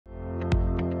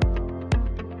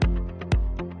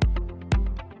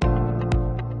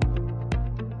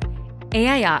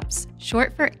AIOps,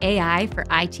 short for AI for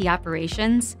IT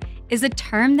operations, is a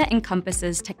term that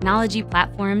encompasses technology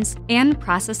platforms and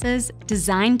processes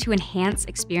designed to enhance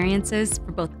experiences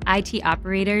for both IT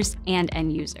operators and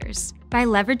end users. By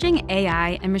leveraging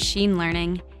AI and machine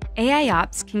learning,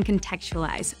 AIOps can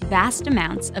contextualize vast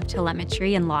amounts of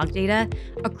telemetry and log data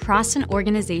across an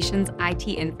organization's IT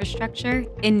infrastructure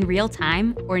in real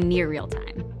time or near real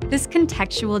time. This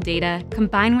contextual data,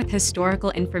 combined with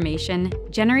historical information,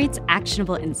 generates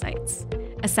actionable insights.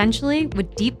 Essentially,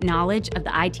 with deep knowledge of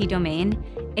the IT domain,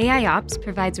 AIOps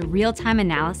provides real-time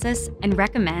analysis and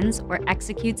recommends or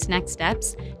executes next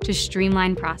steps to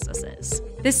streamline processes.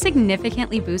 This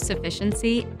significantly boosts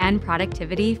efficiency and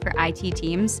productivity for IT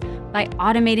teams by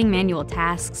automating manual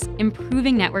tasks,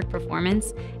 improving network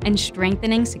performance, and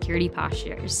strengthening security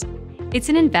postures. It's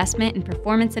an investment in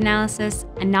performance analysis,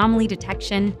 anomaly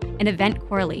detection, and event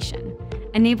correlation,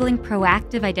 enabling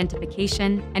proactive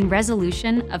identification and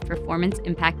resolution of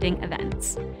performance-impacting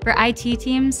events. For IT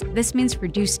teams, this means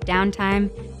reduced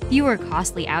downtime, fewer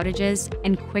costly outages,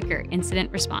 and quicker incident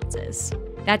responses.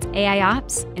 That's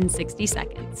AIOps in 60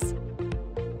 seconds.